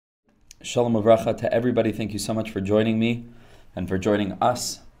Shalom Uvracha to everybody. Thank you so much for joining me and for joining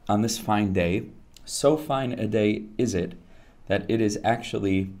us on this fine day. So fine a day is it that it is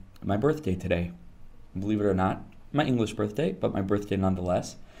actually my birthday today. Believe it or not, my English birthday, but my birthday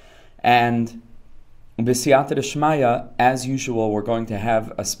nonetheless. And B'siyata D'Shmaya, as usual, we're going to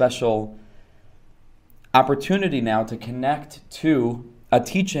have a special opportunity now to connect to a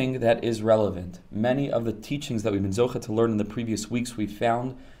teaching that is relevant. Many of the teachings that we've been zocha to learn in the previous weeks we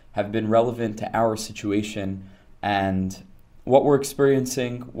found have been relevant to our situation and what we're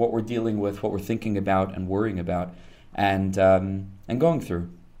experiencing, what we're dealing with, what we're thinking about and worrying about, and going through.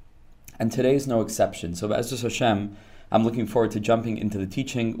 And today is no exception. So Be'ezus Hashem, I'm looking forward to jumping into the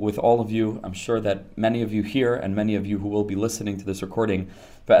teaching with all of you. I'm sure that many of you here and many of you who will be listening to this recording,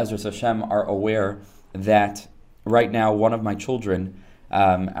 Be'ezus Hashem, are aware that right now one of my children,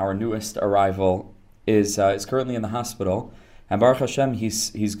 our newest arrival, is currently in the hospital. And Baruch Hashem,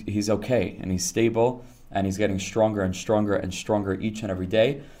 he's okay, and he's stable, and he's getting stronger and stronger and stronger each and every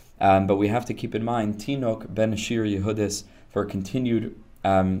day. But we have to keep in mind, Tinok ben Shir Yehudis, for continued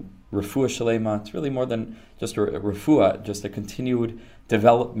refuah shalema. It's really more than just a refuah, just a continued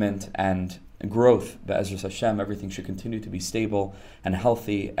development and growth. Be'ezus Hashem, everything should continue to be stable and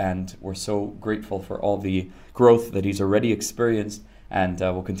healthy, and we're so grateful for all the growth that he's already experienced, and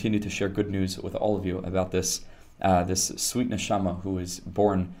we'll continue to share good news with all of you about this sweet neshama who is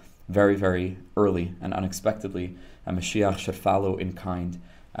born very, very early and unexpectedly. A Mashiach should follow in kind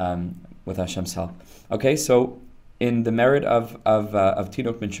with Hashem's help. Okay, so in the merit of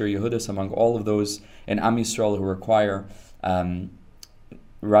Tinok ben Shir Yehudis, among all of those in Am Yisrael who require Rachmanas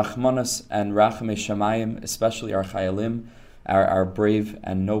and Rachamei Shamayim, especially our Chayalim, our brave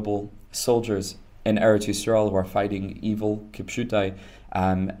and noble soldiers in Eretz Yisrael who are fighting evil, Kipshutai,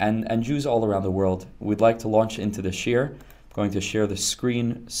 and Jews all around the world. We'd like to launch into the shir. I'm going to share the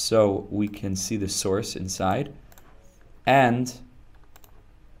screen so we can see the source inside. And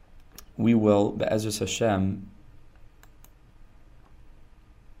we will, Be'ezus Hashem,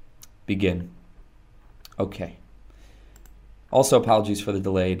 begin. Okay. Also, apologies for the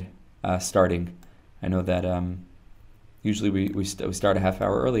delayed starting. I know that usually we start a half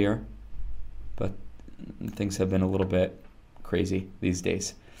hour earlier, but things have been a little bit crazy these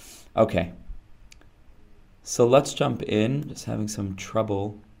days. Okay, so let's jump in. Just having some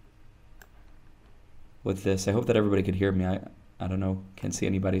trouble with this. I hope that everybody could hear me. I don't know, can't see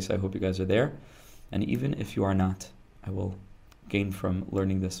anybody, so I hope you guys are there. And even if you are not, I will gain from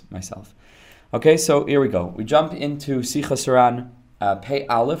learning this myself. Okay, so here we go. We jump into Sichas Saran Pei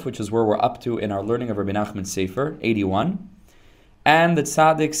Aleph, which is where we're up to in our learning of Rabbi Nachman Sefer 81. And the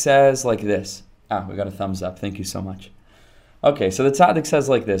tzaddik says like this. We got a thumbs up. Thank you so much. Okay, so the tzaddik says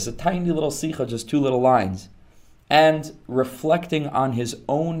like this, a tiny little sikha, just 2 little lines, and reflecting on his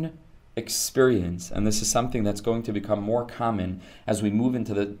own experience, and this is something that's going to become more common as we move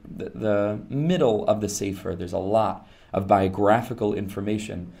into the middle of the Sefer. There's a lot of biographical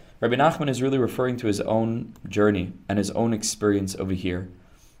information. Rabbi Nachman is really referring to his own journey and his own experience over here,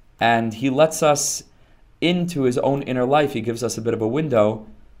 and he lets us into his own inner life. He gives us a bit of a window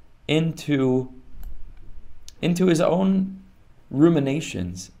into his own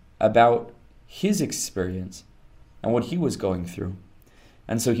ruminations about his experience and what he was going through.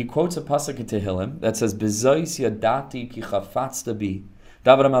 And so he quotes a pasuk in Tehillim that says, B'zois yadati ki chafatzta bi.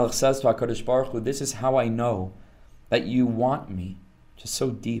 David HaMelech says to HaKadosh Baruch Hu, this is how I know that you want me. Just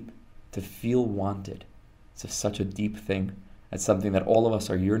so deep, to feel wanted. It's such a deep thing. It's something that all of us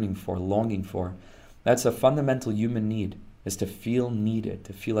are yearning for, longing for. That's a fundamental human need, is to feel needed,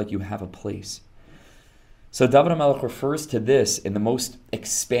 to feel like you have a place. So David HaMelech refers to this in the most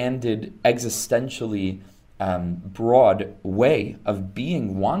expanded, existentially broad way of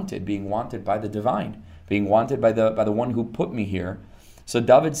being wanted by the divine, being wanted by the one who put me here. So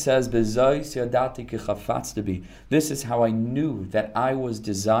David says, this is how I knew that I was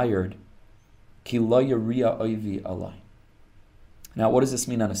desired. Ki lo yariya oivi alai. Now, what does this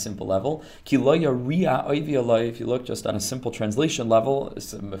mean on a simple level? Ki lo yariya oivi alai, if you look just on a simple translation level,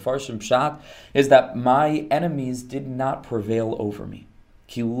 mefarshim pshat, is that my enemies did not prevail over me.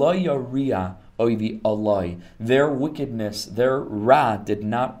 Ki lo yariya oivi alai. Their wickedness, their ra, did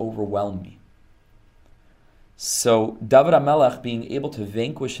not overwhelm me. So David HaMelech being able to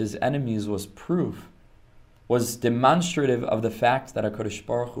vanquish his enemies was proof, was demonstrative of the fact that HaKadosh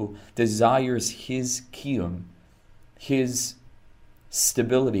Baruch Hu desires his kiyum, his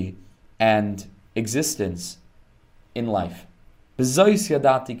stability and existence in life. This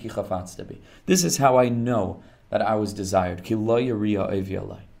is how I know that I was desired.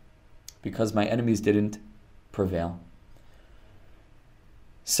 Because my enemies didn't prevail.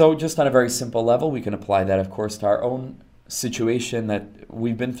 So just on a very simple level, we can apply that, of course, to our own situation that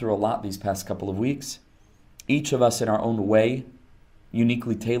we've been through a lot these past couple of weeks. Each of us in our own way,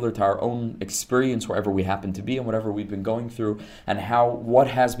 uniquely tailored to our own experience wherever we happen to be and whatever we've been going through, and how what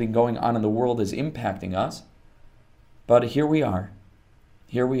has been going on in the world is impacting us. But here we are,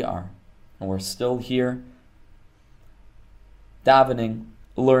 and we're still here, davening,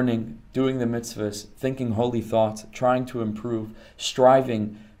 learning, doing the mitzvahs, thinking holy thoughts, trying to improve,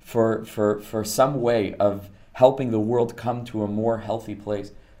 striving for some way of helping the world come to a more healthy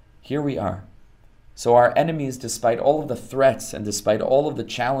place. Here we are. So our enemies, despite all of the threats and despite all of the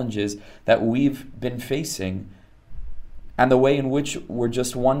challenges that we've been facing, and the way in which we're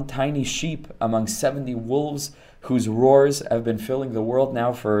just one tiny sheep among 70 wolves whose roars have been filling the world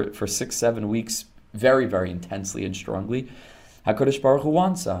now for 6-7 weeks, very, very intensely and strongly, HaKadosh Baruch Hu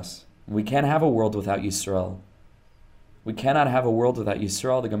wants us. We can't have a world without Yisrael. We cannot have a world without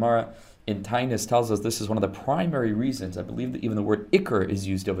Yisrael. The Gemara in Tainus tells us this is one of the primary reasons. I believe that even the word Iker is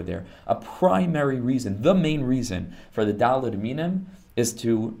used over there. A primary reason, the main reason for the Daled Minim is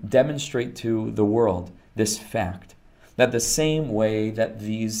to demonstrate to the world this fact that the same way that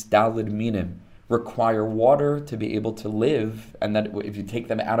these Daled Minim require water to be able to live, and that if you take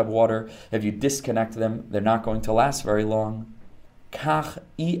them out of water, if you disconnect them, they're not going to last very long. Kach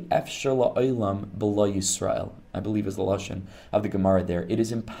i-efshar la'olam b'lo Yisrael, I believe is the lashon of the Gemara there. It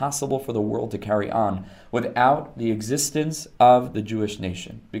is impossible for the world to carry on without the existence of the Jewish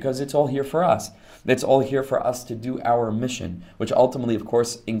nation, because it's all here for us. It's all here for us to do our mission, which ultimately, of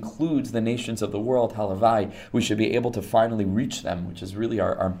course, includes the nations of the world, halavai. We should be able to finally reach them, which is really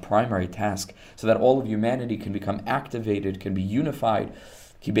our primary task, so that all of humanity can become activated, can be unified.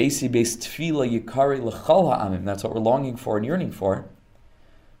 That's what we're longing for and yearning for.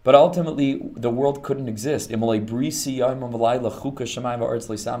 But ultimately, the world couldn't exist without the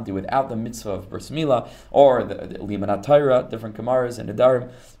mitzvah of Bris Milah or the Limanat Torah, different Gemaras and Nedarim.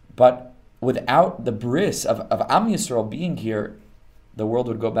 But without the bris of Am Yisrael being here, the world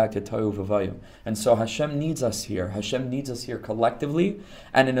would go back to Tohu V'Vayu. And so Hashem needs us here. Hashem needs us here collectively.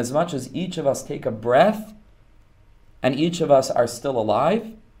 And in as much as each of us take a breath, and each of us are still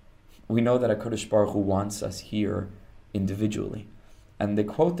alive, we know that HaKadosh Baruch Hu wants us here individually. And they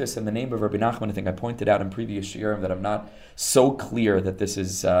quote this in the name of Rabbi Nachman. I think I pointed out in previous shiurim that I'm not so clear that this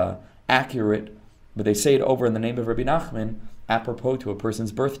is accurate, but they say it over in the name of Rabbi Nachman, apropos to a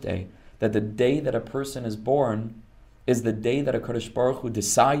person's birthday, that the day that a person is born is the day that HaKadosh Baruch Hu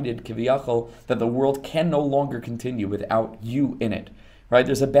decided, kiviyachol, that the world can no longer continue without you in it. Right?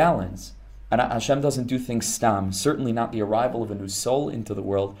 There's a balance. And Hashem doesn't do things stam, certainly not the arrival of a new soul into the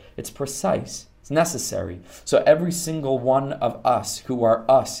world. It's precise. It's necessary. So every single one of us who are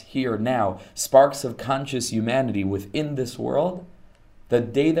us here now, sparks of conscious humanity within this world, the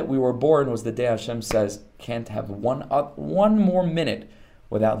day that we were born was the day Hashem says, can't have one more minute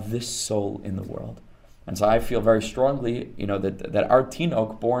without this soul in the world. And so I feel very strongly, that our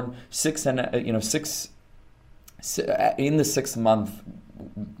Tinok born in the 6th month,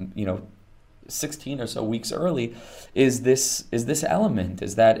 16 or so weeks early, is this element,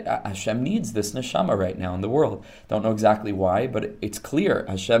 is that Hashem needs this neshama right now in the world. Don't know exactly why, but it's clear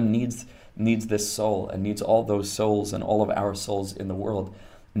Hashem needs this soul and needs all those souls and all of our souls in the world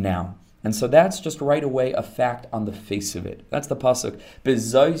now. And so that's just right away a fact on the face of it. That's the pasuk.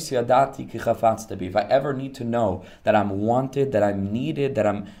 If I ever need to know that I'm wanted, that I'm needed, that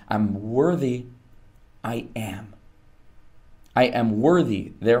I'm worthy, I am. I am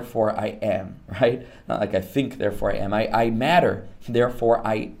worthy, therefore I am, right? Not like I think, therefore I am. I matter, therefore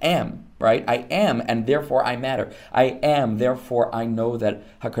I am, right? I am, and therefore I matter. I am, therefore I know that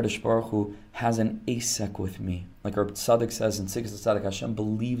HaKadosh Baruch Hu has an asek with me. Like our Tzaddik says in Sigas Tzaddik, Hashem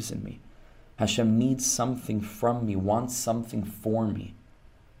believes in me. Hashem needs something from me, wants something for me.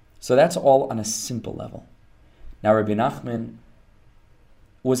 So that's all on a simple level. Now Rabbi Nachman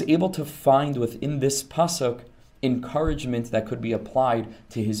was able to find within this pasuk encouragement that could be applied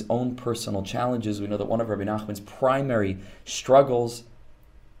to his own personal challenges. We know that one of Rabbi Nachman's primary struggles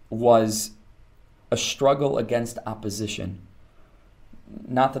was a struggle against opposition.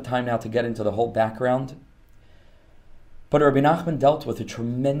 Not the time now to get into the whole background, but Rabbi Nachman dealt with a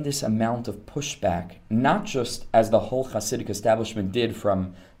tremendous amount of pushback, not just as the whole Hasidic establishment did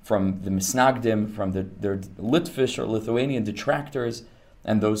from the Misnagdim, from their Litvish or Lithuanian detractors,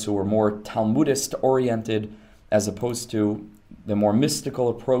 and those who were more Talmudist-oriented, as opposed to the more mystical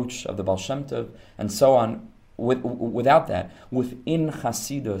approach of the Baal Shem Tov, and so on. Without that, within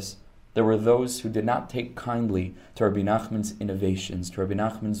Hasidus, There were those who did not take kindly to Rabbi Nachman's innovations, to Rabbi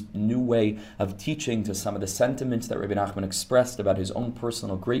Nachman's new way of teaching, to some of the sentiments that Rabbi Nachman expressed about his own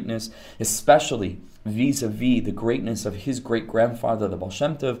personal greatness, especially vis-a-vis the greatness of his great-grandfather, the Baal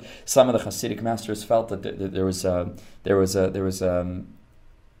Shem Tov. Some of the Hasidic masters felt that there was a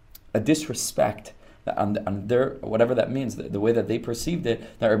disrespect on their, whatever that means, the way that they perceived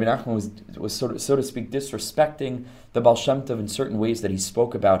it, that Rabbi Nachman was sort of, so to speak, disrespecting the Baal Shem Tov in certain ways, that he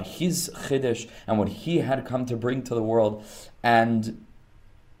spoke about his chiddush and what he had come to bring to the world, and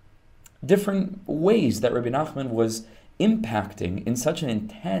different ways that Rabbi Nachman was impacting in such an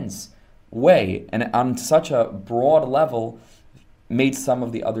intense way and on such a broad level, made some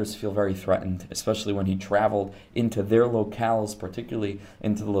of the others feel very threatened, especially when he traveled into their locales, particularly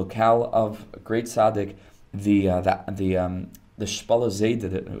into the locale of great tzaddik, the Shpala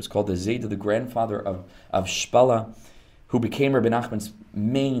Zayda. It was called the Zayda, the grandfather of Shpala, who became Rabbi Nachman's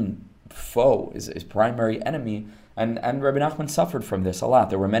main foe, his primary enemy. And Rabbi Nachman suffered from this a lot.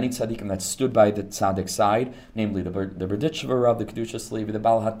 There were many tzaddikim that stood by the tzaddik side, namely the Berditchever Rav, the Kedushas Levi, the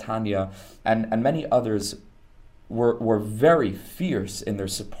Baal HaTanya, and many others were very fierce in their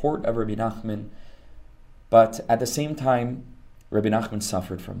support of Rabbi Nachman, but at the same time, Rabbi Nachman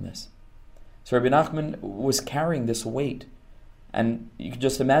suffered from this. So Rabbi Nachman was carrying this weight, and you can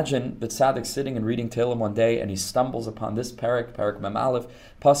just imagine the tzaddik sitting and reading Tehillim one day, and he stumbles upon this parak Mem Aleph,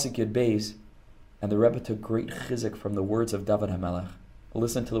 Pasuk Yud Beis, and the Rebbe took great chizuk from the words of David HaMelech.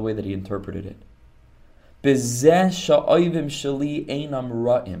 Listen to the way that he interpreted it. Bezeh sha'oivim sheli einam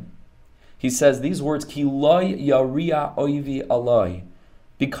ra'im. He says these words, Ki loy yaria oivi aloi.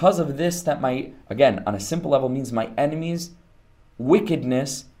 Because of this, that again, on a simple level, means my enemies'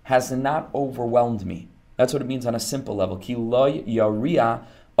 wickedness has not overwhelmed me. That's what it means on a simple level. Ki loy yaria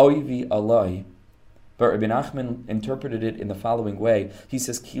oivi aloi. But Rabbi Nachman interpreted it in the following way. He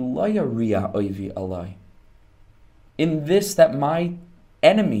says, Ki loy yaria oivi aloi. In this, that my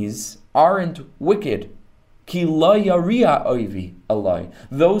enemies aren't wicked. Ki lo yaria oivi alai.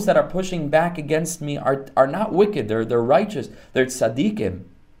 Those that are pushing back against me are not wicked. They're righteous. They're tzaddikim.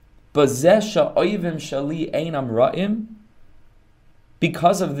 Bazeh sha'oivim shali einam ra'im.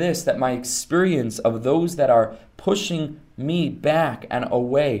 Because of this, that my experience of those that are pushing me back and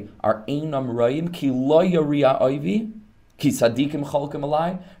away are einam ra'im. Ki lo yaria oivi. Ki tzaddikim cholkim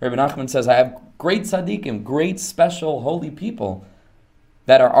alai. Rabbi Nachman says, I have great tzaddikim, great special holy people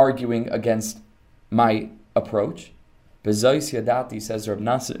that are arguing against my approach. Bezois yadati, says Rabbi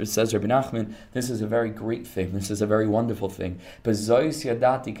Nachman, this is a very great thing. This is a very wonderful thing. Bezois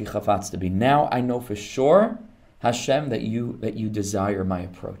yadati ki chafatz to be. Now I know for sure, Hashem, that you desire my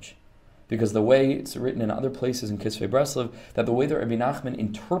approach, because the way it's written in other places in Kisvei Breslov, that the way that Rabbi Nachman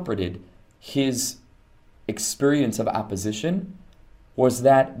interpreted his experience of opposition was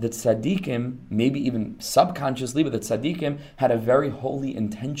that the tzaddikim, maybe even subconsciously, but the tzaddikim had a very holy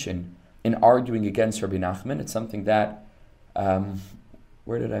intention in arguing against Rabbi Nachman. It's something that,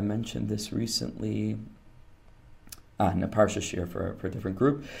 where did I mention this recently? In a Parsha Shir for a different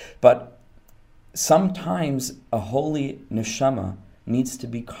group. But sometimes a holy neshama needs to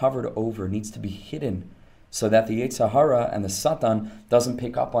be covered over, needs to be hidden, so that the Yetzer Hara and the Satan doesn't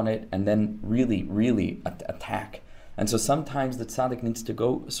pick up on it and then really attack. And so sometimes the tzaddik needs to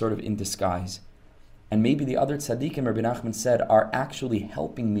go sort of in disguise. And maybe the other tzaddikim, Rabbi Nachman said, are actually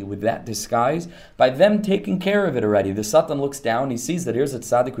helping me with that disguise by them taking care of it already. The Satan looks down, he sees that here's a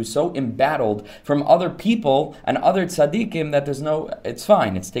tzaddik who's so embattled from other people and other tzaddikim that it's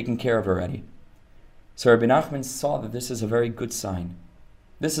fine, it's taken care of already. So Rabbi Nachman saw that this is a very good sign.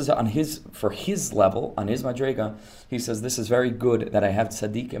 This is for his level, on his madrega, he says, this is very good that I have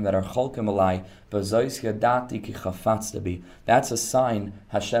tzaddikim that are cholkim alai, b'zois yadati ki chafatz to be. That's a sign,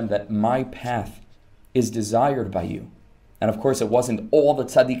 Hashem, that my path is desired by you. And of course, it wasn't all the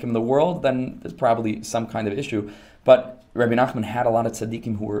tzaddikim in the world, then there's probably some kind of issue. But Rabbi Nachman had a lot of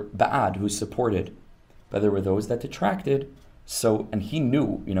tzaddikim who were ba'ad, who supported. But there were those that detracted. So, and he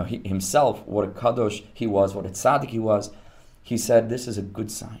knew, himself, what a kadosh he was, what a tzaddik he was. He said, this is a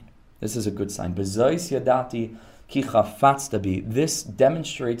good sign. This is a good sign. B'zois yadati ki chafatzta bi. This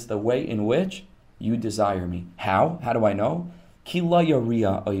demonstrates the way in which you desire me. How? How do I know? Ki la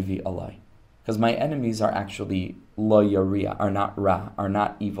yaria oivi alai. Because my enemies are actually lo yaria, are not ra, are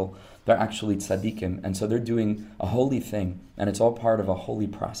not evil. They're actually tzaddikim, and so they're doing a holy thing, and it's all part of a holy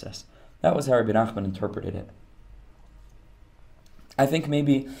process. That was how Rabbi Nachman interpreted it. I think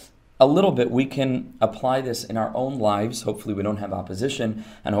maybe a little bit we can apply this in our own lives. Hopefully we don't have opposition,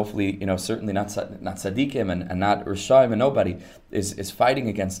 and hopefully, certainly not tzaddikim and not Rishayim, and nobody is fighting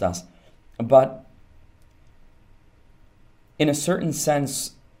against us. But in a certain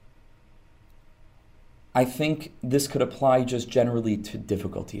sense, I think this could apply just generally to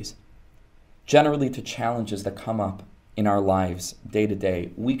difficulties, generally to challenges that come up in our lives, day to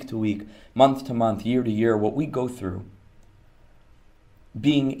day, week to week, month to month, year to year, what we go through.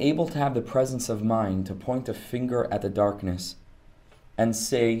 Being able to have the presence of mind to point a finger at the darkness and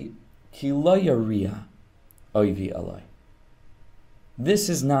say, Ki lo yaria oivi alai. This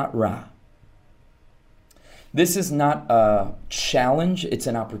is not Ra. This is not a challenge, it's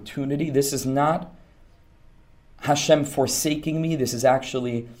an opportunity. This is not Hashem forsaking me. This is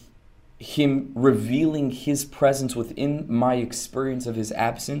actually Him revealing His presence within my experience of His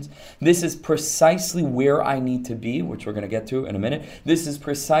absence. This is precisely where I need to be, which we're going to get to in a minute. This is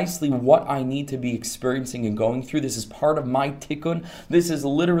precisely what I need to be experiencing and going through. This is part of my tikkun. This is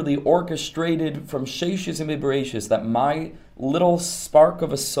literally orchestrated from Sheishis and Mibereshis, that my little spark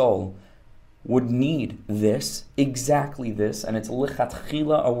of a soul would need this, exactly this, and it's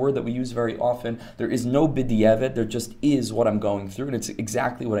lichatchila, a word that we use very often. There is no b'diavad, there just is what I'm going through, and it's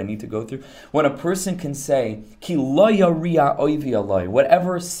exactly what I need to go through. When a person can say, Ki lo yaria oivi alai,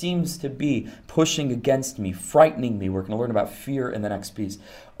 whatever seems to be pushing against me, frightening me, we're going to learn about fear in the next piece,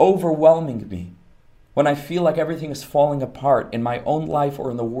 overwhelming me, when I feel like everything is falling apart in my own life or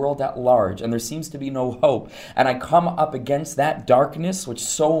in the world at large, and there seems to be no hope, and I come up against that darkness, which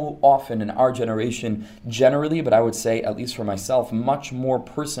so often in our generation generally, but I would say, at least for myself, much more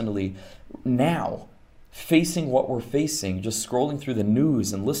personally now, facing what we're facing, just scrolling through the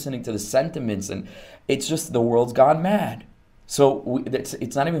news and listening to the sentiments, and it's just the world's gone mad. So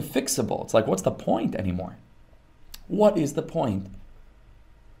it's not even fixable. It's like, what's the point anymore? What is the point?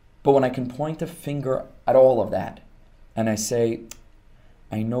 But when I can point a finger at all of that, and I say,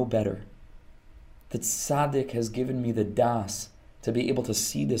 I know better. The tzaddik has given me the das to be able to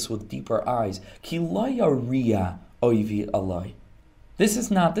see this with deeper eyes. Ki lo yaria oivi alai. This is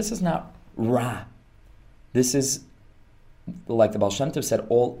not Ra. This is, like the Baal Shem Tov said,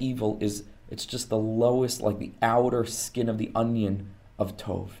 all evil it's just the lowest, like the outer skin of the onion of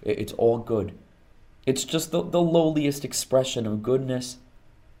Tov. It's all good. It's just the lowliest expression of goodness,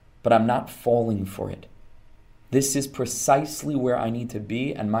 but I'm not falling for it. This is precisely where I need to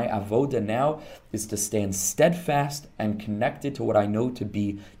be, and my avoda now is to stand steadfast and connected to what I know to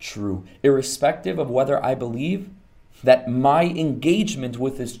be true, irrespective of whether I believe that my engagement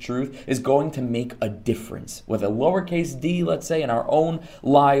with this truth is going to make a difference, with a lowercase d, let's say, in our own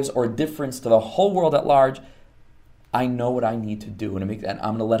lives, or a difference to the whole world at large. I know what I need to do, and I'm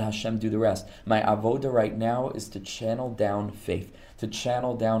going to let Hashem do the rest. My avoda right now is to channel down faith, to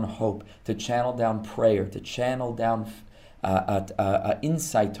channel down hope, to channel down prayer, to channel down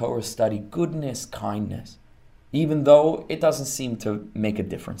insight, Torah study, goodness, kindness, even though it doesn't seem to make a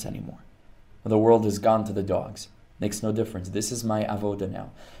difference anymore. The world has gone to the dogs. Makes no difference. This is my avoda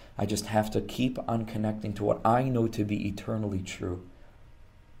now. I just have to keep on connecting to what I know to be eternally true,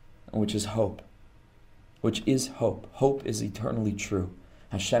 which is hope. Which is hope. Hope is eternally true.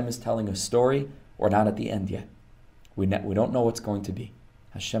 Hashem is telling a story. We're not at the end yet. We don't know what's going to be.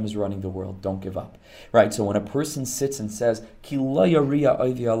 Hashem is running the world. Don't give up. Right, so when a person sits and says, Ki lo yaria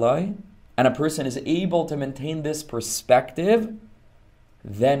oivi alai, and a person is able to maintain this perspective,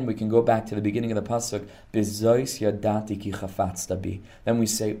 then we can go back to the beginning of the pasuk, Bezois yadati ki chafatzta bi. Then we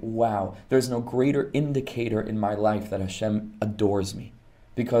say, wow, there's no greater indicator in my life that Hashem adores me.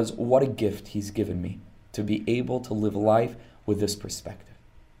 Because what a gift He's given me to be able to live life with this perspective.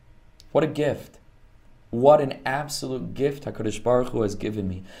 What a gift. What an absolute gift HaKadosh Baruch Hu has given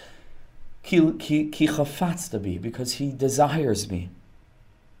me. Ki chafatzta bi, because He desires me.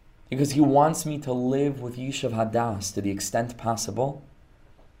 Because He wants me to live with Yishav Hadas to the extent possible.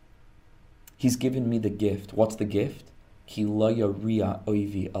 He's given me the gift. What's the gift? Ki lo yaria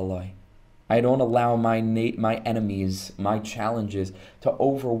oivi alai. I don't allow my enemies, my challenges, to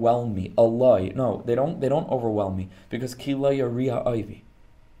overwhelm me. Alai. No, they don't overwhelm me. Because ki lo yaria oivi.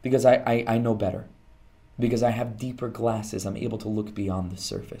 Because I know better. Because I have deeper glasses. I'm able to look beyond the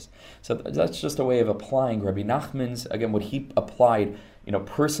surface. So that's just a way of applying Rabbi Nachman's, again, what he applied,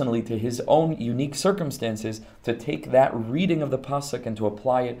 personally to his own unique circumstances, to take that reading of the pasuk and to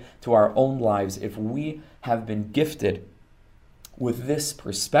apply it to our own lives. If we have been gifted with this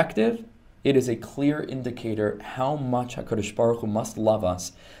perspective, it is a clear indicator how much HaKadosh Baruch Hu must love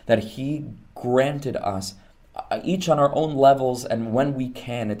us, that He granted us, each on our own levels, and when we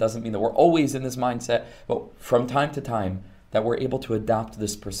can. It doesn't mean that we're always in this mindset, but from time to time, that we're able to adopt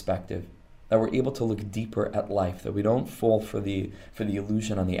this perspective, that we're able to look deeper at life, that we don't fall for the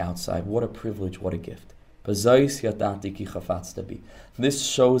illusion on the outside. What a privilege, what a gift. This shows that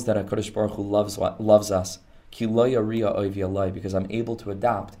HaKadosh Baruch Hu loves us, because I'm able to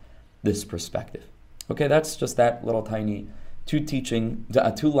adopt this perspective. Okay, that's just that little tiny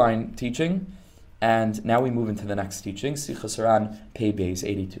two-line teaching. And now we move into the next teaching, Sichos Haran, Pei Beis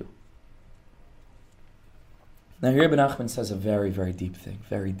 82. Now here Rebbe Nachman says a very, very deep thing,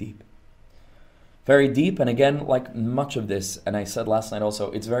 very deep. Very deep, and again, like much of this, and I said last night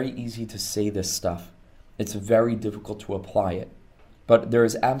also, it's very easy to say this stuff. It's very difficult to apply it. But there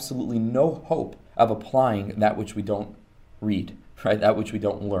is absolutely no hope of applying that which we don't read, right? That which we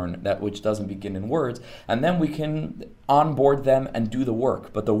don't learn, that which doesn't begin in words. And then we can onboard them and do the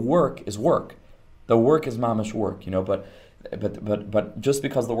work. But the work is work. The work is mamish work, but just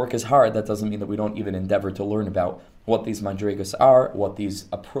because the work is hard, that doesn't mean that we don't even endeavor to learn about what these madrigas are, what these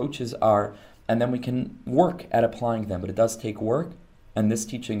approaches are, and then we can work at applying them. But it does take work, and this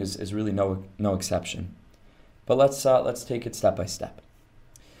teaching is really no exception. But let's take it step by step.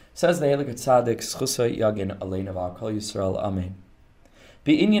 Says the Heilige Tzaddik, Schusay Yagin Aleinu V'Kol Yisrael Amen.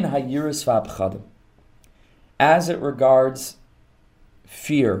 Be'inyan hayiras v'apchadim. As it regards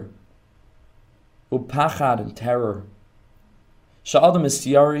fear, upachad and terror, sha'adam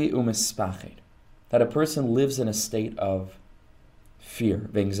isyari umispached, that a person lives in a state of fear,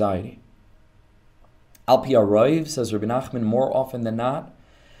 of anxiety. Al pi haroiv, says Rebbe Nachman, more often than not,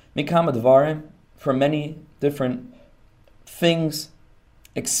 mikama dvarim, for many different things,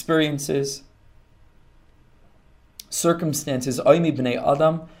 experiences, circumstances, oimi b'nei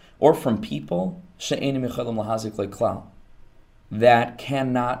adam, or from people, she'enim yichadim lahazik leklal, that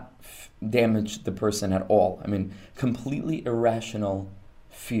cannot damage the person at all. I mean, completely irrational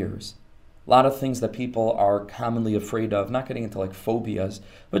fears. A lot of things that people are commonly afraid of, not getting into like phobias,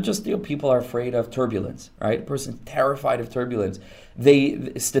 but just people are afraid of turbulence, right? A person terrified of turbulence.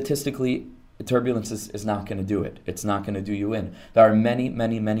 Statistically, turbulence is not going to do it. It's not going to do you in. There are many,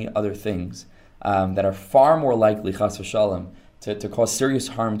 many, many other things that are far more likely, chas v'shalom, to cause serious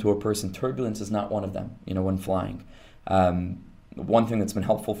harm to a person. Turbulence is not one of them, when flying. One thing that's been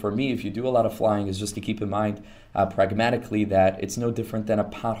helpful for me, if you do a lot of flying, is just to keep in mind pragmatically that it's no different than a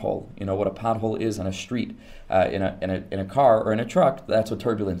pothole. What a pothole is on a street, in a car or in a truck. That's what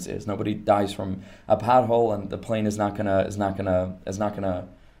turbulence is. Nobody dies from a pothole, and the plane is not gonna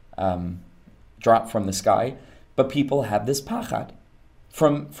drop from the sky. But people have this pachad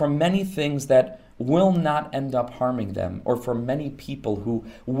from many things that will not end up harming them, or from many people who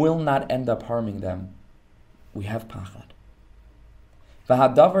will not end up harming them. We have pachad.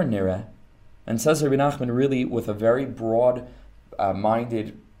 V'hadavar nireh, and says Rebbe Nachman really with a very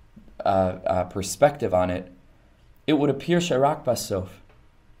broad-minded perspective on it, it would appear sherak basof.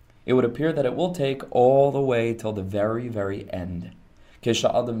 It would appear that it will take all the way till the very, very end. Kesha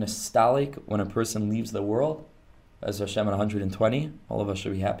adam nestalik, when a person leaves the world, as Hashem at 120, all of us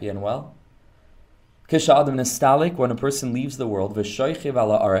should be happy and well. Kesha adam nestalik, when a person leaves the world, v'shoichiv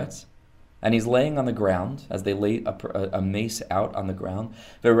ala aretz, and he's laying on the ground, as they lay a mace out on the ground.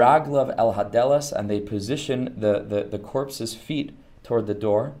 V'raglav el hadelas, and they position the corpse's feet toward the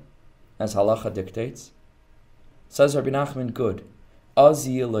door, as halacha dictates. Says Rabbi Nachman, good.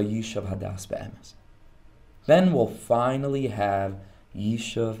 Azil lo yishav hadas be'emes. Then we'll finally have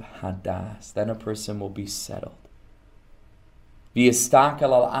yishav hadas. Then a person will be settled. V'yistakel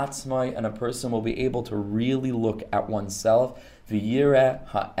al atzmai, and a person will be able to really look at oneself. V'yireh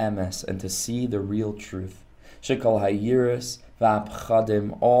ha'emes, and to see the real truth. Shekol ha'iris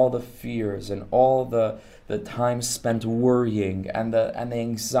v'apchadim, all the fears and all the time spent worrying and the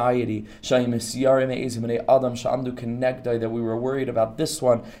anxiety. Adam that we were worried about this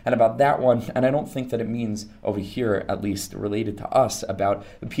one and about that one. And I don't think that it means over here, at least related to us, about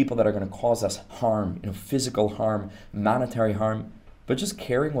the people that are going to cause us harm, physical harm, monetary harm, but just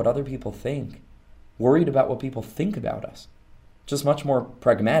caring what other people think, worried about what people think about us. Just much more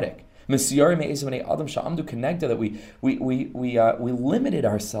pragmatic. That we limited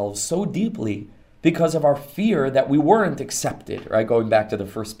ourselves so deeply because of our fear that we weren't accepted, right? Going back to the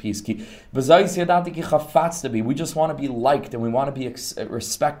first piece. We just want to be liked, and we want to be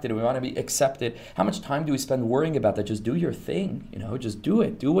respected, and we want to be accepted. How much time do we spend worrying about that? Just do your thing, just do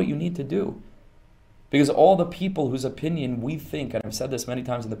it. Do what you need to do. Because all the people whose opinion we think, and I've said this many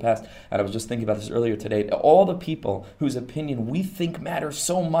times in the past, and I was just thinking about this earlier today, all the people whose opinion we think matters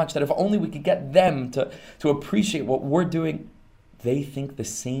so much that if only we could get them to appreciate what we're doing, they think the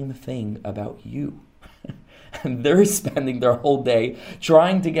same thing about you. And they're spending their whole day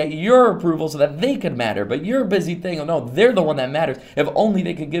trying to get your approval so that they could matter. But your busy thing, no, they're the one that matters. If only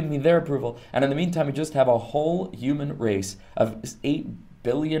they could give me their approval. And in the meantime, we just have a whole human race of 8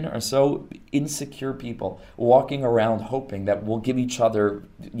 billion or so insecure people walking around hoping that we'll give each other,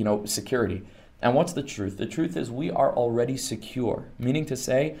 security. And what's the truth? The truth is we are already secure, meaning to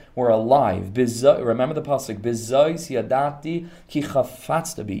say we're alive. Remember the pasuk, Bizois yadati ki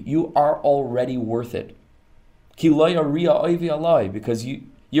chafatzta bi. You are already worth it. Ki lo yaria oivi alai, because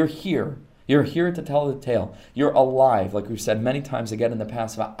you're here. You're here to tell the tale. You're alive, like we've said many times again in the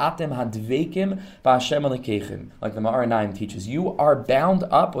past. Va'atem hadveikim ba'Hashem alekechem, like the Ma'ar Naim teaches. You are bound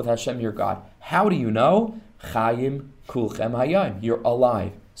up with Hashem, your God. How do you know? Chayim kulchem hayayim. You're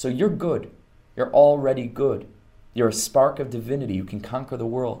alive, so you're good. You're already good. You're a spark of divinity. You can conquer the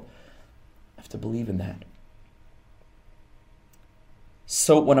world. You have to believe in that.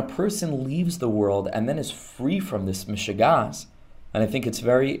 So when a person leaves the world and then is free from this mishagas, and I think it's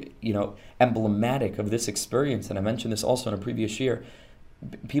very, emblematic of this experience, and I mentioned this also in a previous year,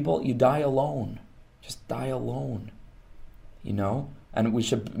 people, you die alone. Just die alone. And we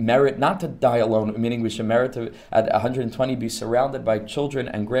should merit not to die alone, meaning we should merit to, at 120, be surrounded by children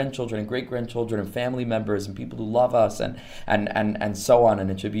and grandchildren and great-grandchildren and family members and people who love us and so on. And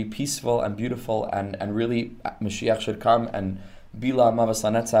it should be peaceful and beautiful, and really Mashiach should come, and Bila Mavas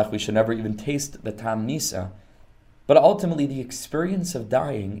Lanetzach, we should never even taste the Tam Nisa. But ultimately, the experience of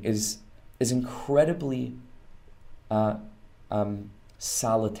dying is incredibly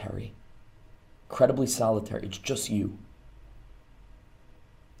solitary. Incredibly solitary. It's just you.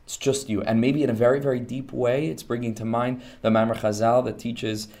 It's just you. And maybe in a very, very deep way, it's bringing to mind the Ma'amar Chazal that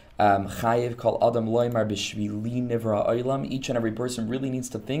teaches Chayev kol adam loymar b'shvili nivra olam. Each and every person really needs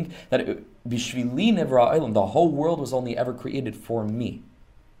to think that b'shvili nivra olam, the whole world was only ever created for me.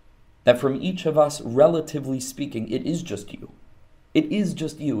 That from each of us, relatively speaking, it is just you. It is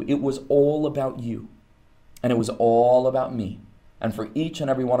just you. It was all about you. And it was all about me. And for each and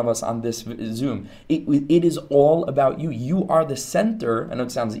every one of us on this Zoom, it is all about you. You are the center. I know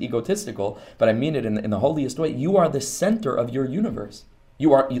it sounds egotistical, but I mean it in the holiest way. You are the center of your universe.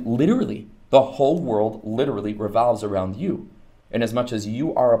 You are literally, the whole world literally revolves around you. And as much as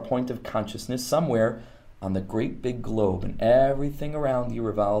you are a point of consciousness somewhere on the great big globe, and everything around you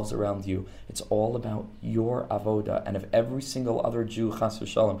revolves around you, it's all about your avoda. And if every single other Jew, chas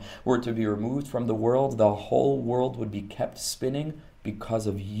v'shalom, were to be removed from the world, the whole world would be kept spinning because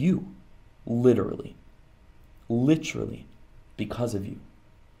of you. Literally, because of you.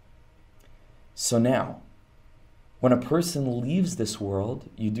 So now, when a person leaves this world,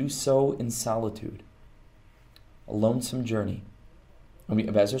 you do so in solitude, a lonesome journey. And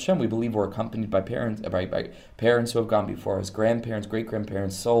Be'ez Hashem, we believe we're accompanied by parents who have gone before us, grandparents,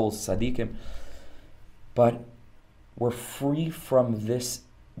 great-grandparents, souls, tzaddikim. But we're free from this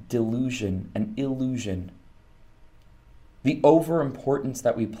delusion and illusion, the overimportance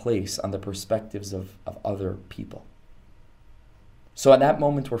that we place on the perspectives of other people. So at that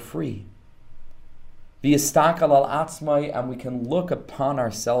moment, we're free. V'yistakal al atzmai, and we can look upon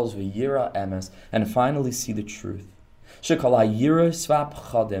ourselves v'yira emes, and finally see the truth. That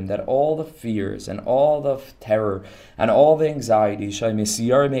all the fears and all the terror and all the anxiety that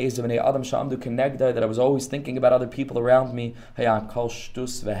I was always thinking about other people around me,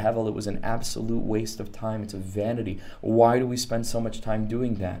 it was an absolute waste of time. It's a vanity. Why do we spend so much time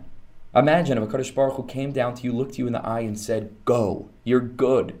doing that? Imagine if a Kadosh Baruch Hu came down to you, looked you in the eye and said, go, you're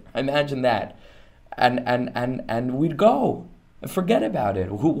good. Imagine that. And we'd go. Forget about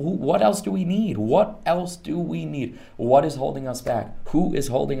it. What else do we need? What else do we need? What is holding us back? Who is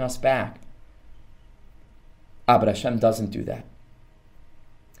holding us back? But Hashem doesn't do that.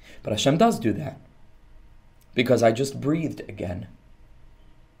 But Hashem does do that. Because I just breathed again.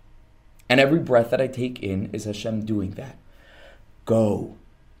 And every breath that I take in is Hashem doing that. Go.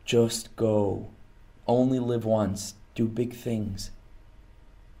 Just go. Only live once. Do big things.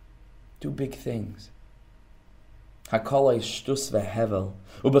 Do big things. What does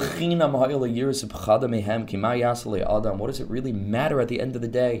it really matter at the end of the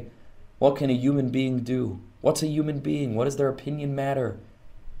day? What can a human being do? What's a human being? What does their opinion matter?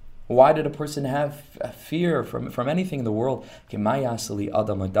 Why did a person have fear from anything in the world? Like David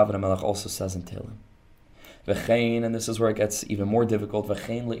HaMelech also says in Tehillim. And this is where it gets even more difficult. And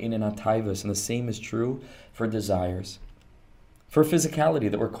the same is true for desires. For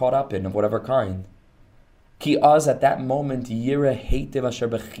physicality that we're caught up in, of whatever kind. Ki az, at that moment, yira heitiv asher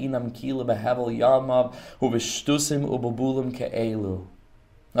bechinam kila behevel yamav uveshtusim ubabulim ke'elu.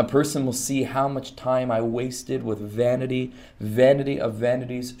 A person will see how much time I wasted with vanity of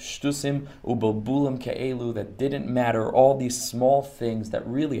vanities, shtusim ubabulim ke'elu, that didn't matter, all these small things that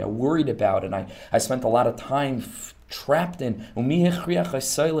really I worried about, and I spent a lot of time trapped in.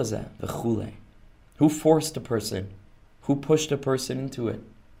 Who forced a person? Who pushed a person into it?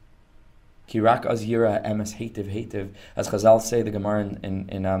 Kirak az yira emes heitiv heitiv, as Chazal say, the Gemara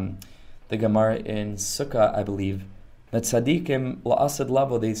in the Gemara in Sukkah, I believe, that tzaddikim la'asad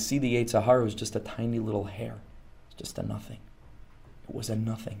lavo, they see the Yetzer Hara was just a tiny little hair. It's just a nothing. It was a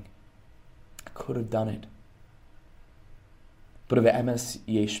nothing. I could have done it. But of emes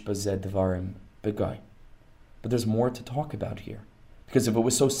yesh bazeh dvarim begai. But there's more to talk about here. Because if it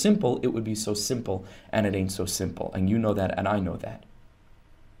was so simple, it would be so simple, and it ain't so simple. And you know that, and I know that.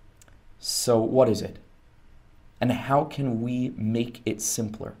 So what is it? And how can we make it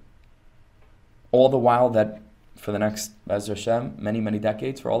simpler? All the while that for the next, Be'ez Hashem, many, many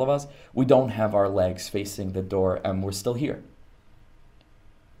decades for all of us, we don't have our legs facing the door and we're still here.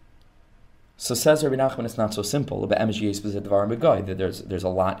 So says Rebbe Nachman, it's not so simple. There's a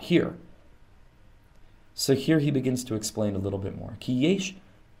lot here. So here he begins to explain a little bit more. Ki yesh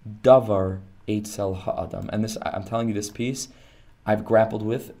davar eitzel ha'adam. And this, I'm telling you, this piece I've grappled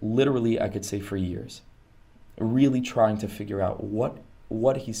with, literally, I could say, for years. Really trying to figure out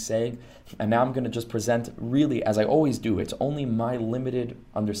what he's saying. And now I'm going to just present, really, as I always do, it's only my limited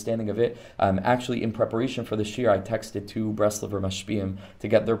understanding of it. Actually, in preparation for this year, I texted two Breslover Mashpiyim to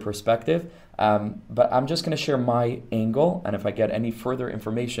get their perspective. But I'm just going to share my angle, and if I get any further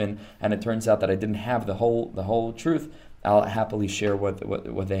information, and it turns out that I didn't have the whole truth, I'll happily share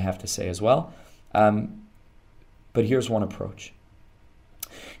what they have to say as well. But here's one approach.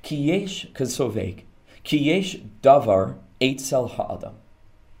 Ki yesh, because it's so vague. Ki yesh davar eitzel ha'adam.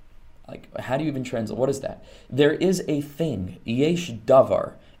 Like, how do you even translate? What is that? There is a thing. Yesh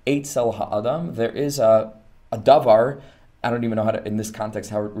davar eitzel ha'adam. There is a davar. I don't even know how to, in this context,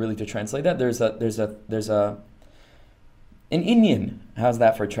 how really to translate that. There's an inyan. How's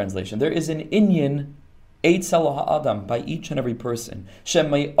that for a translation? There is an inyan eitzel ha'adam by each and every person.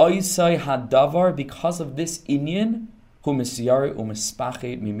 Shemay oisai hadavar, because of this inyan. Because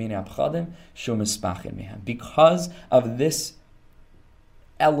of this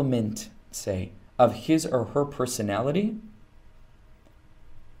element, say, of his or her personality,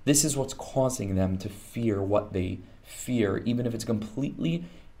 this is what's causing them to fear what they fear, even if it's completely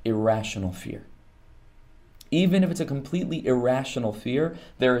irrational fear. Even if it's a completely irrational fear,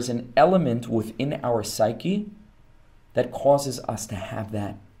 there is an element within our psyche that causes us to have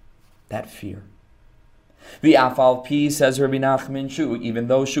that fear. The afal pi, says Rabbi Nachman, shu, even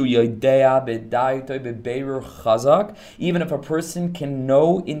though shu yodea b'daito b'beirur chazak, even if a person can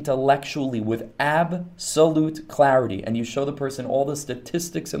know intellectually with absolute clarity, and you show the person all the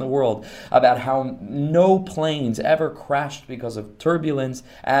statistics in the world about how no planes ever crashed because of turbulence,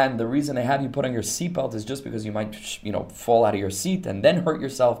 and the reason they have you put on your seatbelt is just because you might, fall out of your seat and then hurt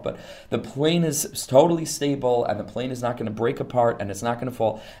yourself, but the plane is totally stable, and the plane is not going to break apart, and it's not going to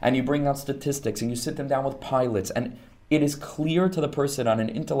fall, and you bring out statistics, and you sit them down with pilots, and it is clear to the person on an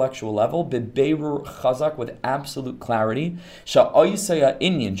intellectual level, bebeirur chazak, with absolute clarity,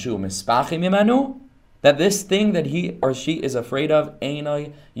 that this thing that he or she is afraid of,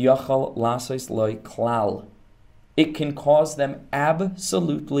 it can cause them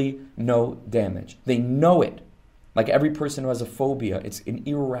absolutely no damage. They know it. Like every person who has a phobia, it's an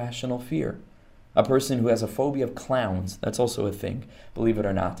irrational fear. A person who has a phobia of clowns, that's also a thing, believe it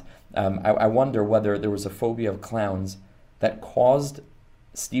or not. I wonder whether there was a phobia of clowns that caused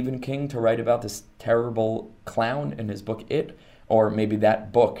Stephen King to write about this terrible clown in his book It, or maybe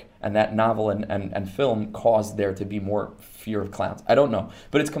that book and that novel and film caused there to be more fear of clowns. I don't know,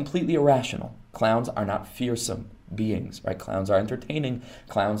 but it's completely irrational. Clowns are not fearsome beings, right? Clowns are entertaining,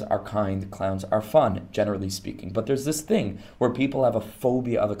 clowns are kind, clowns are fun, generally speaking. But there's this thing where people have a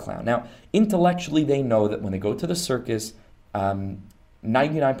phobia of a clown. Now, intellectually, they know that when they go to the circus,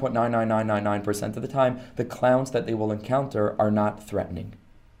 99.99999% of the time, the clowns that they will encounter are not threatening.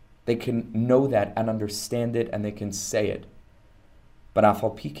 They can know that and understand it, and they can say it. But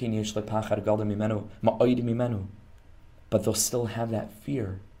they'll still have that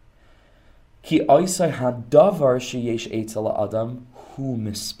fear. And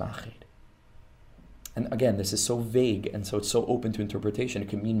again, this is so vague, and so it's so open to interpretation. It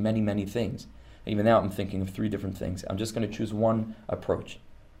can mean many, many things. Even now I'm thinking of 3 different things. I'm just going to choose one approach.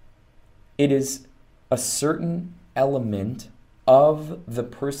 It is a certain element of the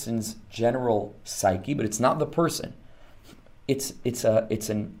person's general psyche, but it's not the person. It's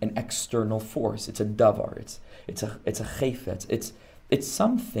an external force. It's a davar. It's a chayfetz. It's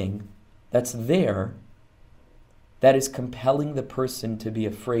something that's there that is compelling the person to be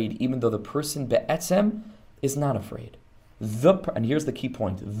afraid, even though the person be'etzem is not afraid. And here's the key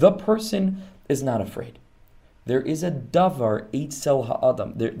point. The person is not afraid. There is a davar eitzel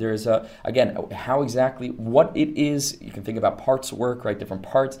ha'adam. There is again, how exactly, what it is, you can think about parts work, right? Different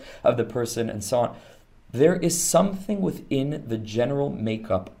parts of the person and so on. There is something within the general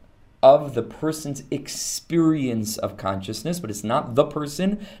makeup of the person's experience of consciousness, but it's not the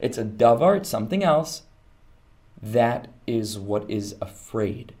person, it's a davar, it's something else. That is what is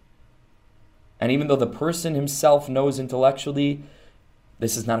afraid. And even though the person himself knows intellectually,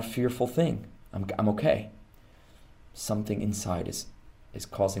 this is not a fearful thing, I'm okay, something inside is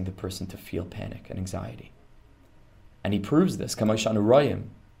causing the person to feel panic and anxiety. And he proves this.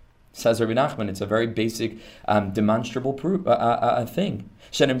 Says Rebbe Nachman, it's a very basic, demonstrable thing.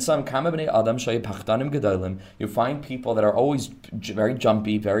 You find people that are always very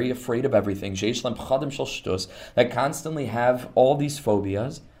jumpy, very afraid of everything, that constantly have all these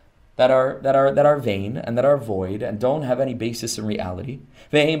phobias that are vain and that are void and don't have any basis in reality.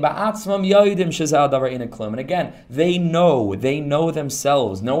 And again, they know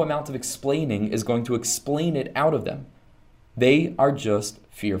themselves. No amount of explaining is going to explain it out of them. They are just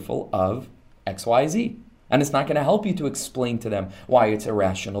fearful of XYZ. And it's not going to help you to explain to them why it's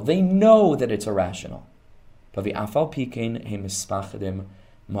irrational. They know that it's irrational. But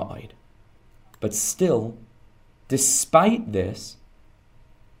still, despite this,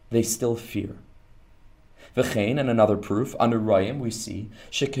 they still fear. And another proof, Anurayim, we see,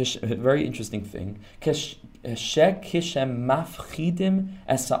 a very interesting thing,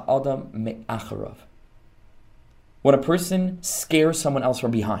 when a person scares someone else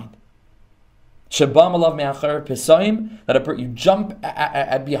from behind. That you jump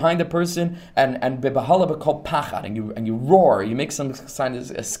behind a person and you roar, you make some kind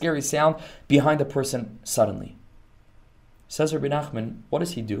of a scary sound behind the person suddenly. Says Rebbe Nachman, what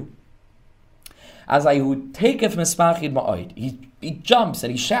does he do? As he jumps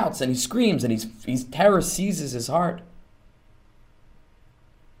and he shouts and he screams and his terror seizes his heart.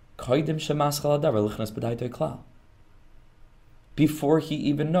 Before he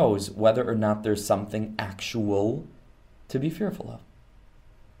even knows whether or not there's something actual to be fearful of.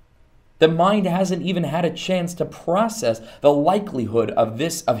 The mind hasn't even had a chance to process the likelihood of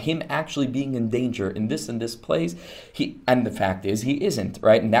him actually being in danger in this place. And the fact is, he isn't,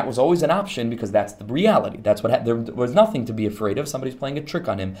 right? And that was always an option because that's the reality. That's what there was nothing to be afraid of. Somebody's playing a trick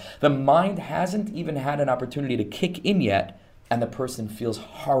on him. The mind hasn't even had an opportunity to kick in yet, and the person feels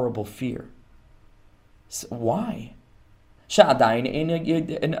horrible fear. So why? You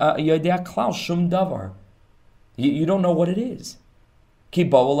don't know what it is.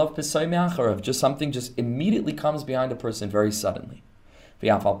 Just something just immediately comes behind a person very suddenly.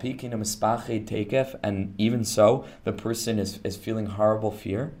 And even so, the person is feeling horrible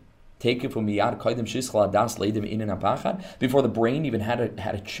fear. Before the brain even had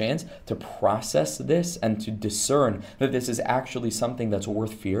a chance to process this and to discern that this is actually something that's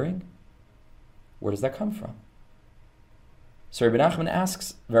worth fearing. Where does that come from? So Rebbe Nachman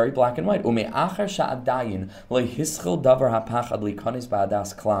asks, very black and white,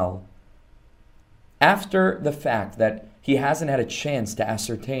 after the fact that he hasn't had a chance to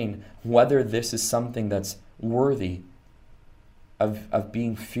ascertain whether this is something that's worthy of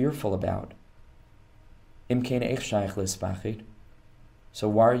being fearful about. So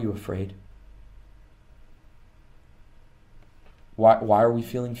why are you afraid? Why are we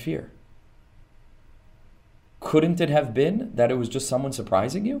feeling fear? Couldn't it have been that it was just someone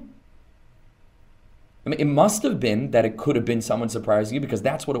surprising you? I mean, it must have been that it could have been someone surprising you because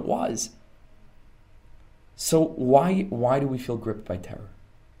that's what it was. So why do we feel gripped by terror?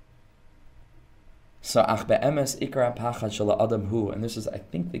 So and this is, I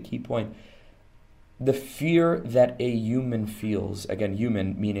think, the key point. The fear that a human feels, again,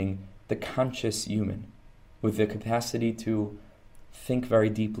 human meaning the conscious human, with the capacity to think very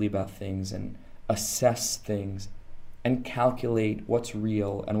deeply about things and assess things and calculate what's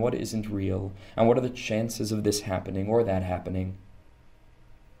real and what isn't real and what are the chances of this happening or that happening.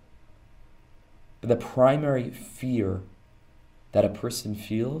 But the primary fear that a person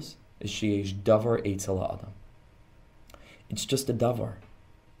feels is sheyesh davar eitzel ha'adam. It's just a davar.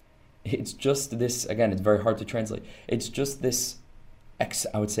 It's just this, again, it's very hard to translate. It's just this,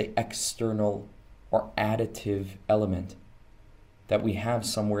 I would say, external or additive element that we have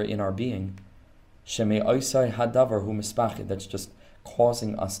somewhere in our being. That's just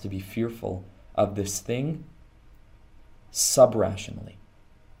causing us to be fearful of this thing sub-rationally.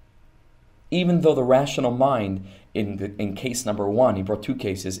 Even though the rational mind, in case number one, he brought two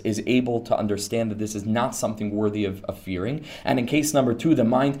cases, is able to understand that this is not something worthy of fearing. And in case number two, the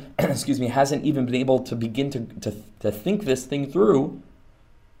mind, hasn't even been able to begin to think this thing through.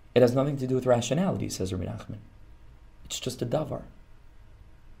 It has nothing to do with rationality, says Rebbe Nachman. It's just a davar.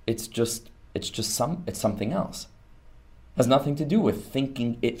 It's something else. It has nothing to do with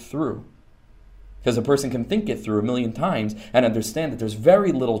thinking it through. Because a person can think it through a million times and understand that there's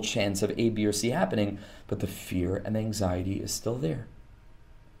very little chance of A, B, or C happening, but the fear and the anxiety is still there.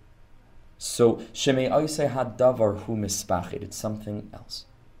 So, Shemei Oisei Hadavar Hu Mispachid, it's something else.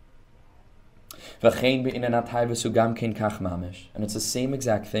 And it's the same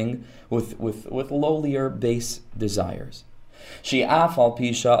exact thing with lowlier base desires. Even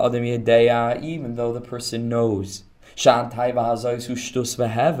though the person knows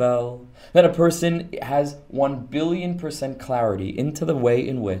that a person has 1,000,000,000% clarity into the way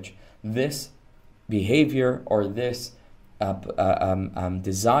in which this behavior or this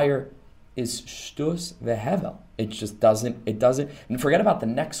desire is shtus vehevel. It doesn't, and forget about the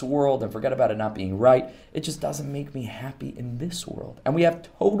next world and forget about it not being right. It just doesn't make me happy in this world. And we have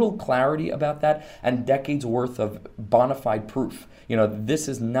total clarity about that and decades worth of bona fide proof. This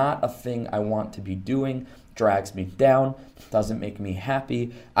is not a thing I want to be doing, drags me down, doesn't make me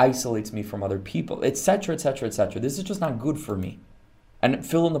happy, isolates me from other people, etc., etc., etc. This is just not good for me. And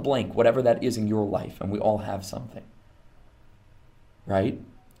fill in the blank, whatever that is in your life, and we all have something. Right?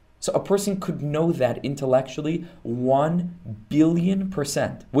 So a person could know that intellectually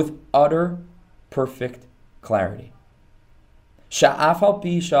 1,000,000,000% with utter perfect clarity. A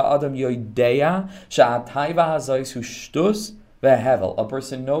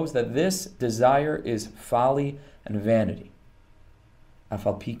person knows that this desire is folly and vanity.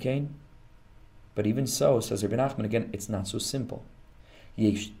 But even so, says Rebbe Nachman, again, it's not so simple.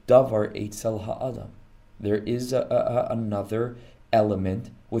 There is another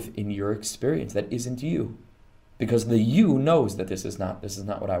element within your experience that isn't you, because the you knows that this is not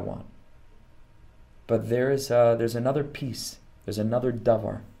what I want. But there's another piece, there's another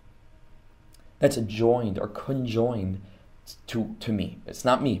davar that's joined or conjoined to me. It's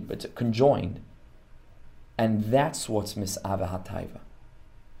not me, but it's conjoined, and that's what's mis'ava hataiva.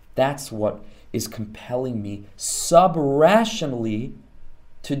 That's what is compelling me sub-rationally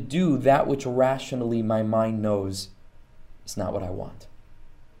to do that which rationally my mind knows is not what I want.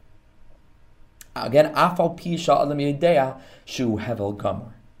 Again, afal pisha adam yedea shu hevel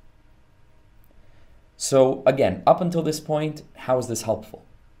gamor. So again, up until this point, how is this helpful?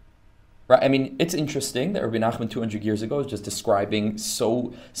 Right? I mean, it's interesting that Rebbe Nachman 200 years ago is just describing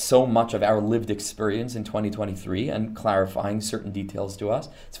so much of our lived experience in 2023 and clarifying certain details to us.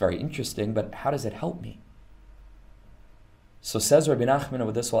 It's very interesting, but how does it help me? So says Rebbe Nachman, and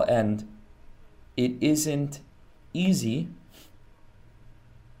with this will end, it isn't easy,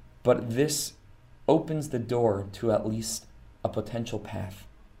 but this opens the door to at least a potential path.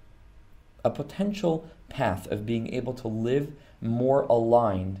 A potential path of being able to live more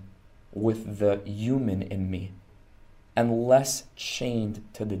aligned with the human in me and less chained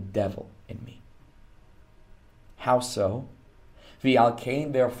to the devil in me. How so? V'al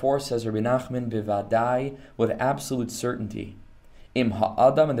kain, therefore, says Rebbe Nachman, bivadai, with absolute certainty, im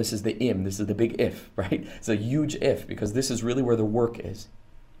ha'adam, and this is the big if, right? It's a huge if, because this is really where the work is.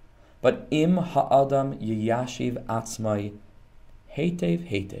 But im ha'adam yiyashiv atzmai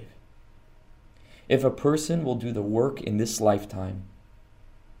heitev. If a person will do the work in this lifetime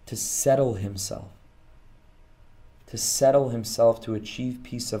to settle himself to achieve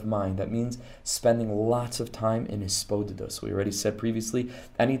peace of mind, that means spending lots of time in hispodidus. We already said previously,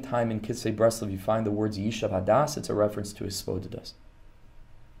 any time in Kitzei Breslov you find the words Yishav Hadas, it's a reference to hispodidus.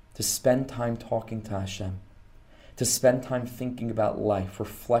 To spend time talking to Hashem, to spend time thinking about life,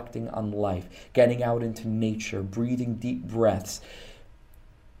 reflecting on life, getting out into nature, breathing deep breaths,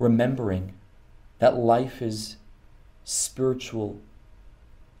 remembering that life is spiritual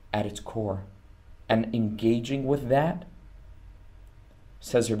at its core, and engaging with that,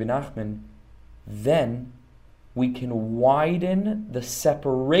 says Rebbe Nachman, then we can widen the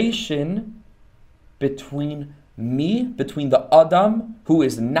separation between me, between the Adam who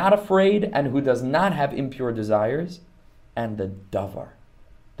is not afraid and who does not have impure desires, and the davar,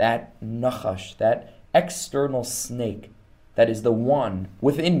 that nachash, that external snake, that is the one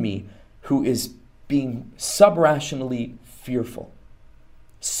within me who is being sub-rationally fearful,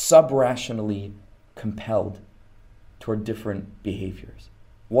 sub-rationally compelled toward different behaviors.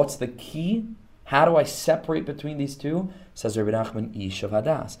 What's the key? How do I separate between these two? Says Rebbe Nachman, Yishav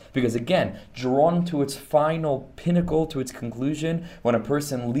Hadas. Because again, drawn to its final pinnacle, to its conclusion, when a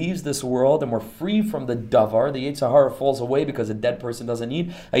person leaves this world and we're free from the davar, the Yetzer Hara falls away because a dead person doesn't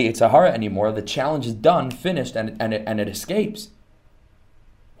need a Yetzer Hara anymore. The challenge is done, finished, and it escapes.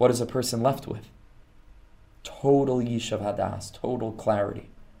 What is a person left with? Total Yishav Hadas, total clarity.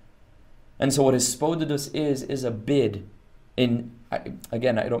 And so what hispodidus is a bid in,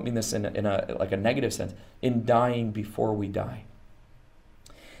 again, I don't mean this in a like a negative sense, in dying before we die.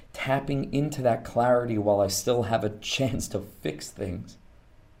 tapping into that clarity while I still have a chance to fix things.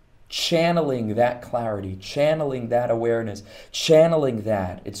 Channeling that clarity, channeling that awareness, channeling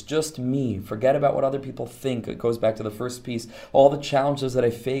that. It's just me. Forget about what other people think. It goes back to the first piece. All the challenges that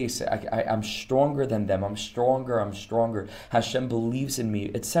I face, I'm stronger than them. I'm stronger. Hashem believes in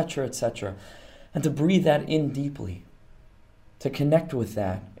me, etc., etc. And to breathe that in deeply. To connect with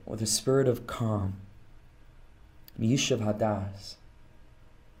that, with a spirit of calm. Yishav Hadas.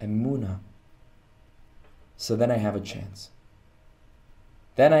 Emuna. So then I have a chance.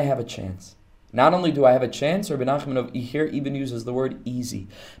 Then I have a chance. Not only do I have a chance, Rebbe Nachman here even uses the word easy.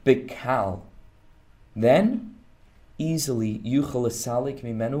 Bekal. Then, easily, yuchal esalik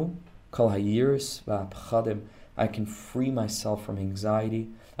mimenu kol hayiris v'apchadim. I can free myself from anxiety.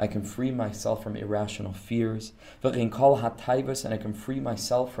 I can free myself from irrational fears. V'chein kol hatayvus, and I can free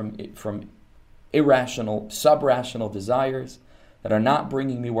myself from irrational, sub-rational desires that are not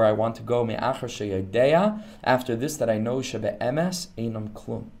bringing me where I want to go. After this, that I know shebe'emes einam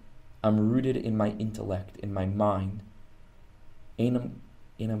klum. I'm rooted in my intellect, in my mind. Einam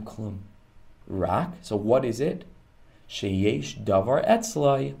klum. Rak. So what is it? Sheyesh davar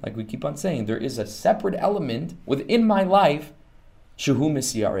etzlai. Like we keep on saying, there is a separate element within my life. Shehu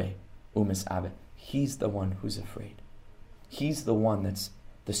misyare umisabe. He's the one who's afraid. He's the one that's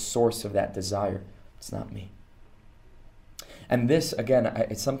the source of that desire. It's not me. And this, again,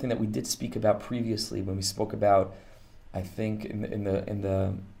 it's something that we did speak about previously when we spoke about, I think, in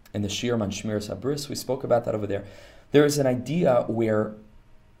the Shir on Shmiras HaBris, we spoke about that over there. There is an idea where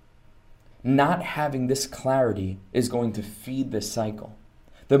not having this clarity is going to feed this cycle.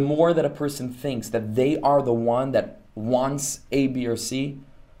 The more that a person thinks that they are the one that wants A, B, or C,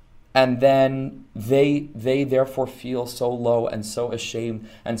 and then they therefore feel so low and so ashamed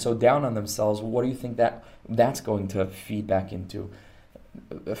and so down on themselves, what do you think that's going to feed back into?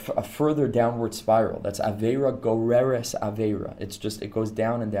 A further downward spiral. That's Aveira Goreres Aveira. It goes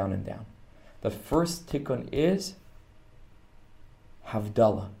down and down and down. The first tikkun is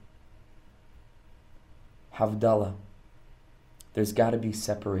Havdalah. Havdalah. There's got to be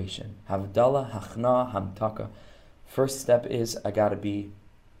separation. Havdalah, Hachna, Hamtaka. First step is I got to be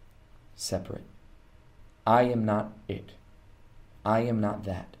separate. I am not it. I am not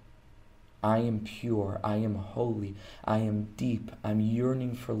that. I am pure. I am holy. I am deep. I'm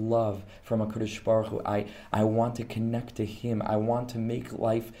yearning for love from HaKadosh Baruch Hu. I want to connect to Him. I want to make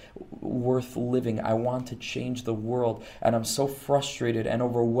life worth living. I want to change the world. And I'm so frustrated and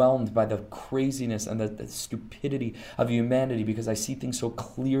overwhelmed by the craziness and the stupidity of humanity because I see things so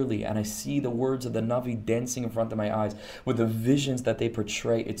clearly and I see the words of the Navi dancing in front of my eyes with the visions that they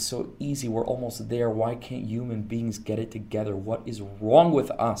portray. It's so easy. We're almost there. Why can't human beings get it together? What is wrong with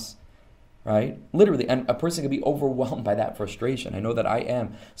us? Right? Literally, and a person can be overwhelmed by that frustration. I know that I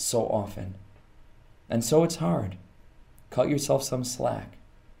am so often. And so it's hard. Cut yourself some slack.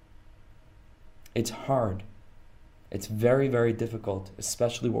 It's hard. It's very, very difficult,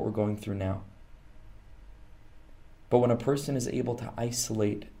 especially what we're going through now. But when a person is able to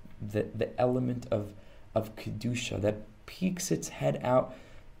isolate the element of Kedusha that peeks its head out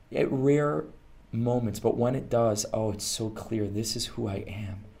at rare moments, but when it does, oh, it's so clear, this is who I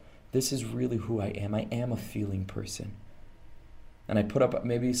am. This is really who I am. I am a feeling person. And I put up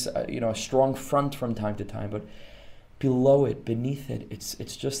maybe a strong front from time to time, but below it, beneath it,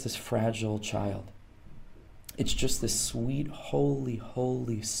 it's just this fragile child. It's just this sweet, holy,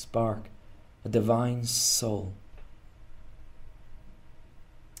 holy spark, a divine soul.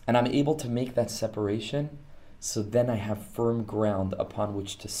 And I'm able to make that separation, so then I have firm ground upon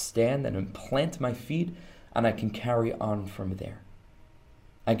which to stand and implant my feet, and I can carry on from there.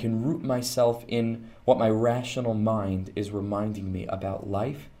 I can root myself in what my rational mind is reminding me about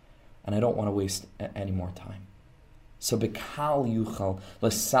life, and I don't want to waste any more time. So bekal yuchal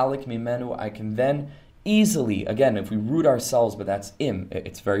lesalik mimenu, I can then easily, again, if we root ourselves, but that's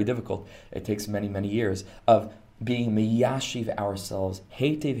it's very difficult. It takes many, many years of being miyashiv ourselves,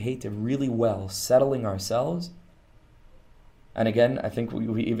 hetev, really well, settling ourselves. And again, I think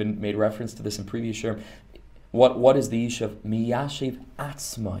we even made reference to this in previous year. What is the issue of miyashiv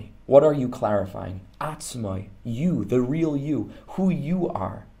atzmai? What are you clarifying? Atzmai, you, the real you, who you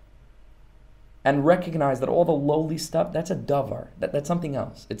are. And recognize that all the lowly stuff, that's a davar. That's something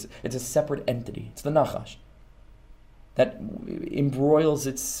else. It's a separate entity. It's the nachash that embroils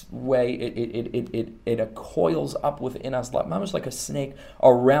its way. It coils up within us, almost like a snake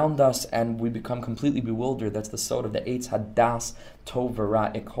around us, and we become completely bewildered. That's the sod of the eitz hadas tov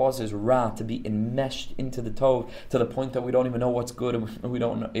v'ra. It causes ra to be enmeshed into the tov to the point that we don't even know what's good and we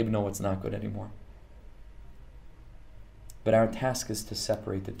don't even know what's not good anymore. But our task is to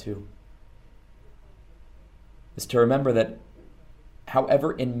separate the two. Is to remember that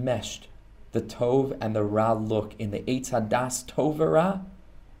however enmeshed the Tov and the Ra look in the Eitz Hadas Tov Ra,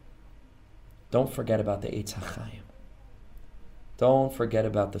 don't forget about the Eitz HaChaim. Don't forget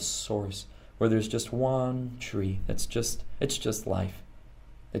about the source where there's just one tree. It's just life.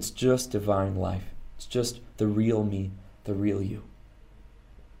 It's just divine life. It's just the real me, the real you.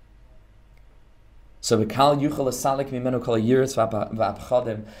 So v'kal yuchal esalik mimenu kol hayiras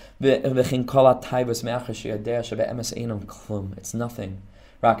v'apchadim v'chin kol ha'taivos me'achar sheyadeh shebe'emes einam klum. It's nothing.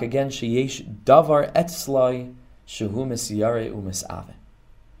 Rak again sheyesh davar etzloi shehu misyare u'misave.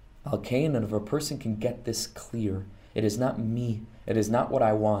 Al-kain, and if a person can get this clear, it is not me, it is not what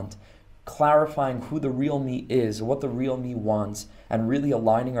I want, clarifying who the real me is, what the real me wants, and really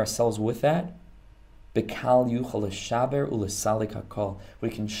aligning ourselves with that, B'kal yuchal shaber u'lesalik hakol. We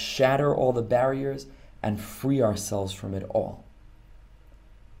can shatter all the barriers and free ourselves from it all.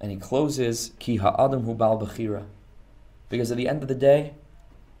 And he closes, Ki ha'adam hu bal b'chira. Because at the end of the day,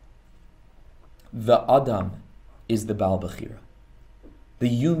 the Adam is the bal b'chira. The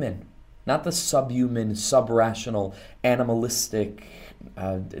human, not the subhuman, subrational, animalistic,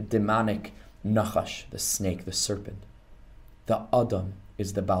 demonic nachash, the snake, the serpent. The Adam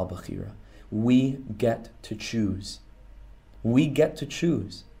is the bal b'chira. We get to choose. We get to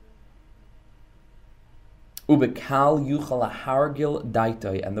choose. Ubekal yuchal lahargil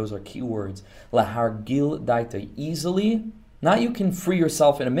daitai, and those are key words. Lahargil daitai, easily. Not you can free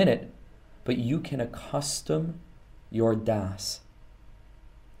yourself in a minute, but you can accustom your das,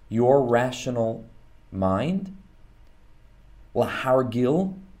 your rational mind.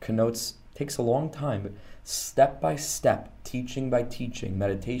 Lahargil connotes, takes a long time, but step by step, teaching by teaching,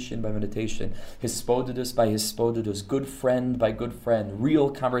 meditation by meditation, hispodidus by hispodidus, good friend by good friend, real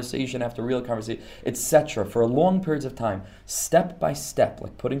conversation after real conversation, etc. for long periods of time, step by step,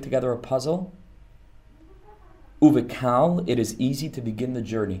 like putting together a puzzle. Uvikal, it is easy to begin the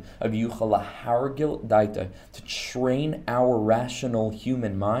journey of yuchal lahargil daita, to train our rational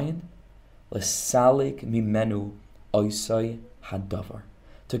human mind, lesalik mimenu oisai hadavar,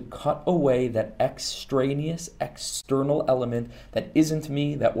 to cut away that extraneous, external element that isn't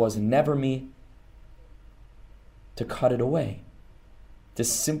me, that was never me, to cut it away, to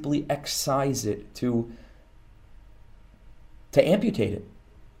simply excise it, to amputate it.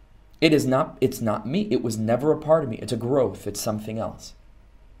 It's not me, it was never a part of me, it's a growth, it's something else.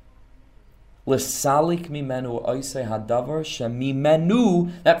 L'salik mimenu oisei hadavar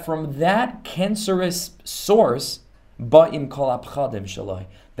shemimenu, that from that cancerous source, ba'im kol apchadim shalai,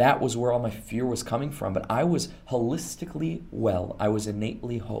 that was where all my fear was coming from, but I was holistically well, I was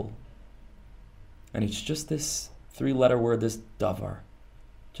innately whole. And it's just this three-letter word, this davar,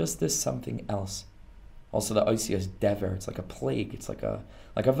 just this something else. Also the oisia is dever, it's like a plague, it's like a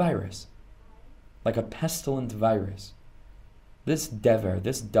virus, like a pestilent virus. This dever,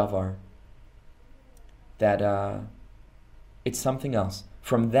 this davar, that it's something else.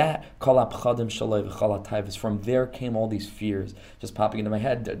 From that, kol apchadim shalai v'chol ha'taivos, from there came all these fears just popping into my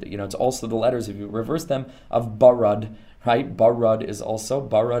head. You know, it's also the letters, if you reverse them, of barad, right? Barad is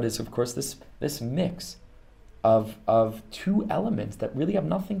of course this mix of two elements that really have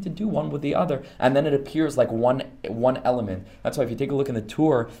nothing to do one with the other, and then it appears like one element. That's why if you take a look in the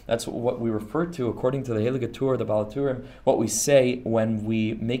Tur, that's what we refer to, according to the Heilige Tur, the Balaturim, what we say when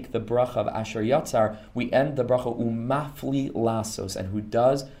we make the bracha of Asher Yatzar, we end the bracha umafli lasos, and who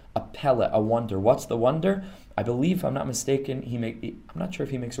does a pele, a wonder. What's the wonder? I believe, if I'm not mistaken, I'm not sure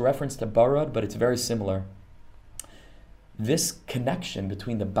if he makes reference to barad, but it's very similar. This connection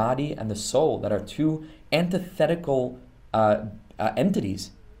between the body and the soul, that are two antithetical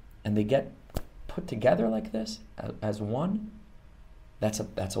entities, and they get put together like this as one, that's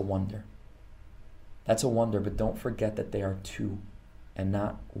a wonder. That's a wonder, but don't forget that they are two and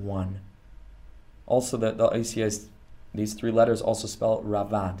not one. Also, the ICS, these three letters also spell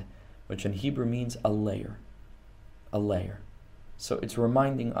ravad, which in Hebrew means a layer. A layer. So it's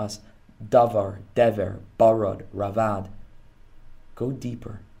reminding us, davar, dever, barad, ravad. Go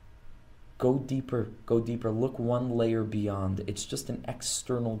deeper. Go deeper. Go deeper. Look one layer beyond. It's just an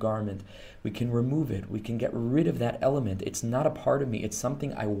external garment. We can remove it. We can get rid of that element. It's not a part of me. It's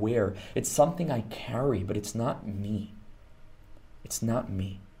something I wear. It's something I carry, but it's not me. It's not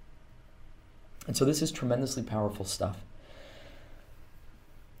me. And so this is tremendously powerful stuff.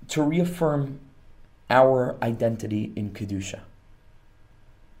 To reaffirm our identity in Kedusha,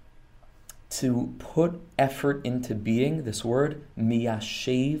 to put effort into being, this word,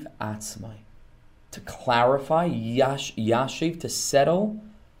 miyashev atzmai, to clarify, yashev, to settle,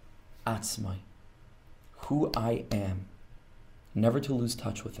 atzmai, who I am. Never to lose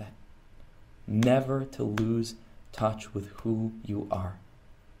touch with that. Never to lose touch with who you are.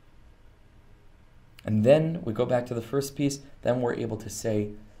 And then we go back to the first piece, then we're able to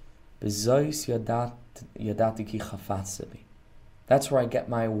say, B'zois yadati ki chafatze bi. That's where I get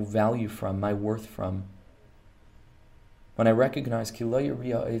my value from, my worth from. When I recognize ki lo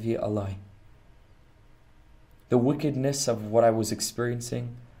yiriya evi alai. The wickedness of what I was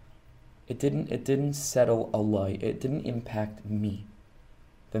experiencing, it didn't settle alai. It didn't impact me.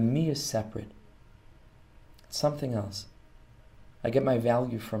 The me is separate. It's something else. I get my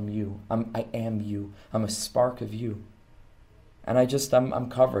value from you. I am you. I'm a spark of you. And I'm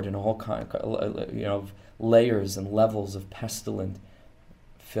covered in a whole kind of layers and levels of pestilent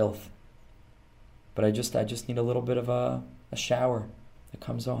filth. But I just need a little bit of a shower that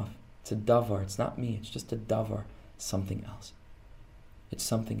comes off. It's a davar. It's not me. It's just a davar. Something else. It's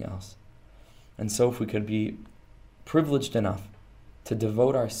something else. And so if we could be privileged enough to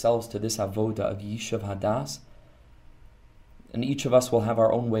devote ourselves to this avoda of Yishuv Hadas, and each of us will have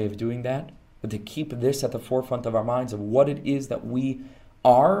our own way of doing that, but to keep this at the forefront of our minds of what it is that we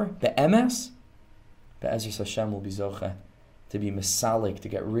are, the MS, Be'ezras Hashem will be zocheh to be misalik, to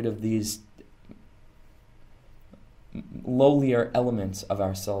get rid of these lowlier elements of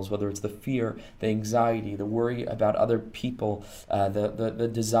ourselves, whether it's the fear, the anxiety, the worry about other people, the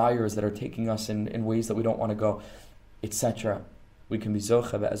desires that are taking us in ways that we don't want to go, etc. We can be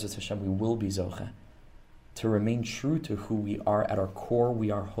zocheh, Be'ezras Hashem, we will be zocheh to remain true to who we are at our core. We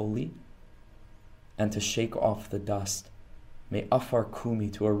are holy, and to shake off the dust. May afar kumi,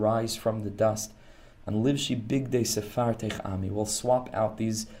 to arise from the dust, and live she big day sefar teich ami. We'll swap out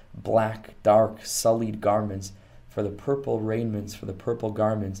these black, dark, sullied garments for the purple raiments, for the purple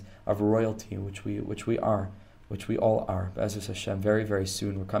garments of royalty, which we all are. Be'ezras Hashem, very, very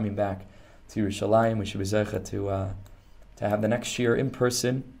soon we're coming back to Yerushalayim. We should be zeicha to have the next year in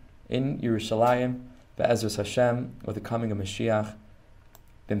person in Yerushalayim. Be'ezras Hashem, with the coming of Mashiach.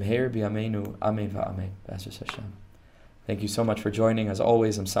 B'mheir b'yameinu, amen va'amen. Be'ezras Hashem. Thank you so much for joining. As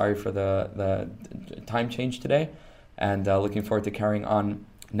always, I'm sorry for the time change today, and looking forward to carrying on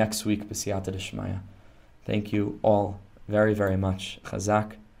next week b'siyata d'shmaya. Thank you all very, very much.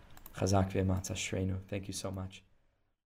 Chazak, chazak v'ematz ashreinu. Thank you so much.